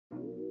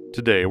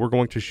Today we're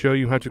going to show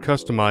you how to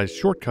customize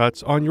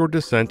shortcuts on your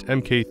Descent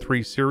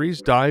Mk3 series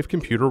dive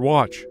computer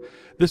watch.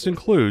 This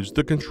includes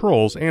the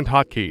controls and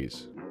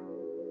hotkeys.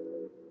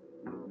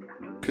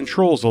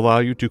 Controls allow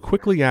you to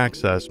quickly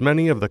access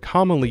many of the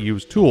commonly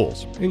used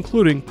tools,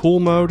 including pool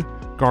mode,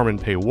 Garmin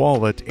Pay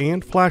wallet,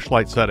 and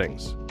flashlight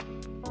settings.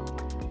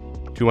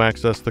 To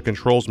access the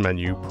controls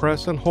menu,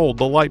 press and hold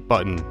the light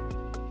button.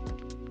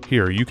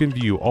 Here you can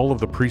view all of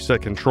the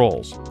preset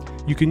controls.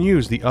 You can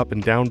use the up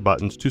and down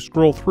buttons to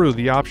scroll through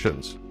the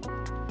options.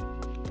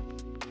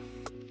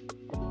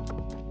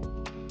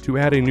 To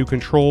add a new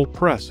control,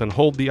 press and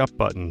hold the up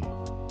button.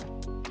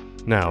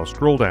 Now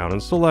scroll down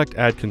and select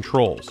Add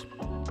Controls.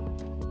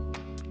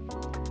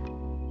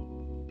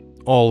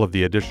 All of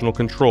the additional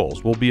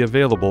controls will be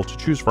available to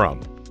choose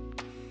from.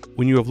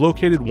 When you have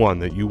located one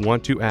that you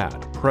want to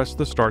add, press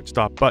the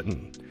Start/Stop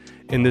button.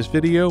 In this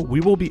video, we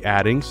will be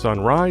adding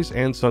sunrise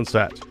and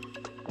sunset.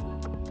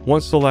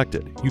 Once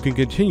selected, you can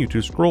continue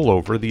to scroll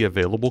over the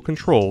available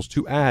controls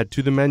to add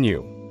to the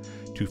menu.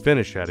 To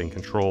finish adding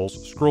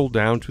controls, scroll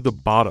down to the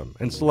bottom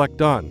and select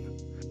Done.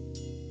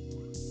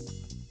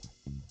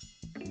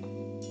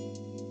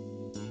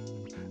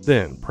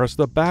 Then press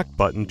the back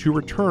button to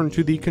return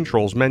to the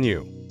controls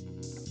menu.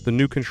 The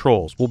new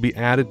controls will be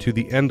added to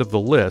the end of the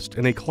list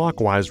in a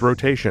clockwise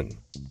rotation.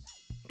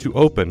 To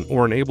open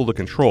or enable the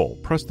control,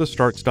 press the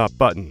Start/Stop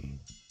button.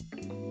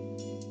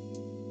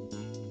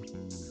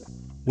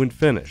 When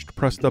finished,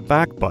 press the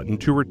back button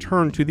to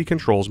return to the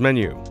controls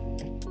menu.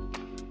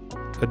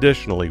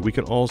 Additionally, we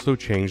can also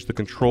change the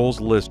controls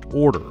list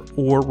order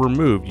or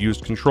remove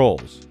used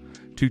controls.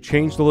 To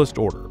change the list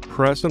order,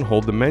 press and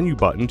hold the menu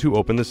button to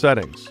open the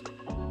settings.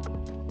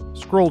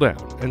 Scroll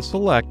down and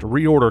select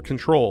Reorder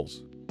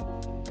Controls.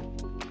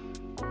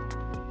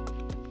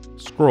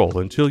 Scroll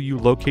until you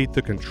locate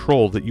the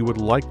control that you would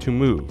like to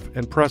move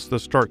and press the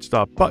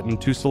Start/Stop button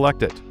to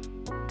select it.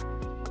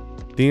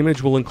 The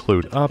image will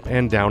include up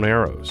and down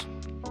arrows.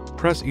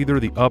 Press either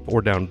the up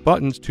or down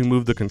buttons to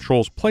move the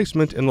control's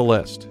placement in the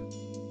list.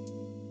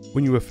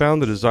 When you have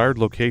found the desired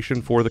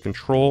location for the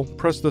control,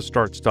 press the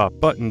Start/Stop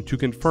button to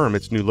confirm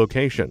its new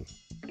location.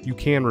 You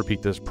can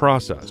repeat this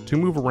process to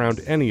move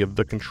around any of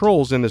the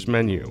controls in this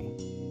menu.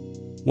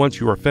 Once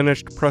you are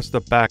finished, press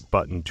the back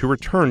button to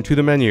return to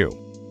the menu.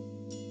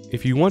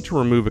 If you want to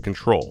remove a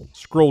control,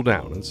 scroll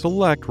down and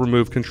select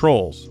Remove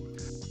Controls.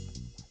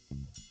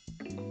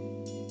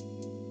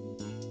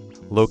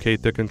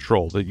 Locate the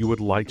control that you would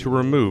like to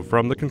remove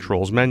from the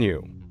controls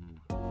menu.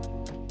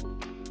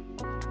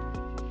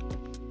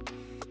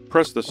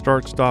 Press the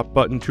Start/Stop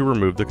button to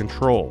remove the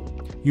control.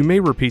 You may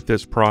repeat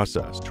this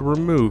process to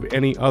remove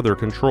any other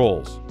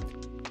controls.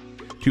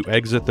 To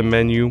exit the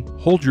menu,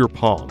 hold your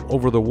palm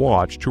over the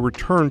watch to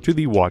return to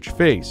the watch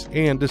face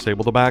and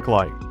disable the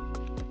backlight.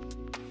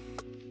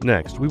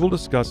 Next, we will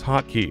discuss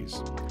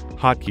hotkeys.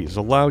 Hotkeys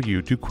allow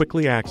you to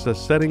quickly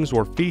access settings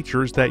or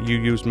features that you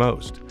use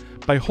most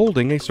by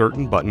holding a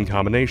certain button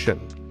combination.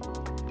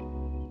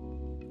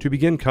 To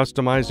begin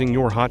customizing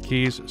your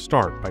hotkeys,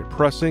 start by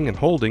pressing and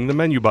holding the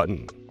menu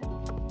button.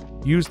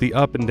 Use the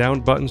up and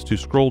down buttons to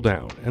scroll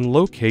down and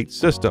locate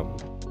System.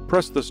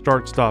 Press the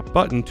Start/Stop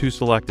button to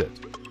select it.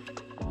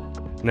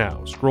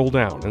 Now scroll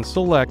down and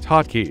select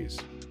Hotkeys.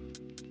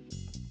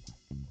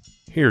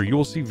 Here you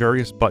will see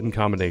various button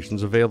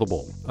combinations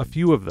available. A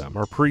few of them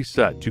are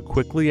preset to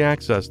quickly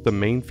access the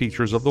main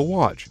features of the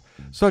watch,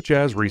 such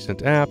as recent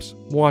apps,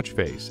 watch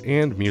face,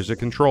 and music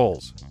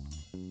controls.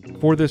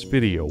 For this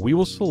video, we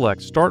will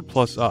select Start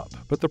plus Up,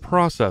 but the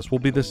process will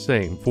be the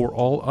same for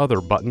all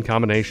other button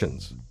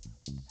combinations.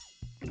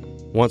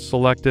 Once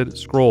selected,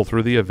 scroll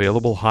through the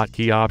available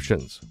hotkey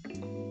options.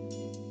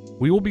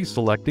 We will be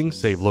selecting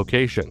Save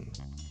Location.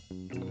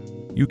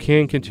 You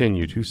can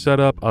continue to set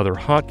up other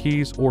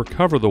hotkeys or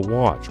cover the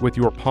watch with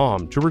your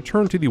palm to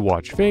return to the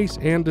watch face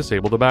and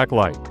disable the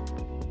backlight.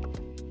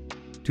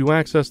 To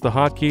access the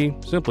hotkey,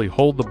 simply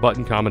hold the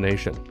button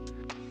combination.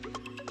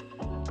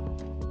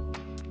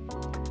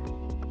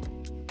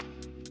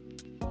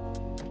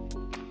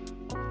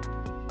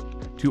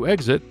 To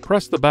exit,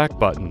 press the back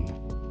button.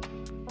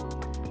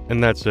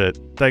 And that's it.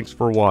 Thanks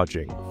for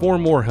watching. For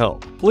more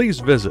help,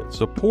 please visit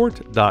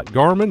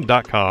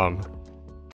support.garmin.com.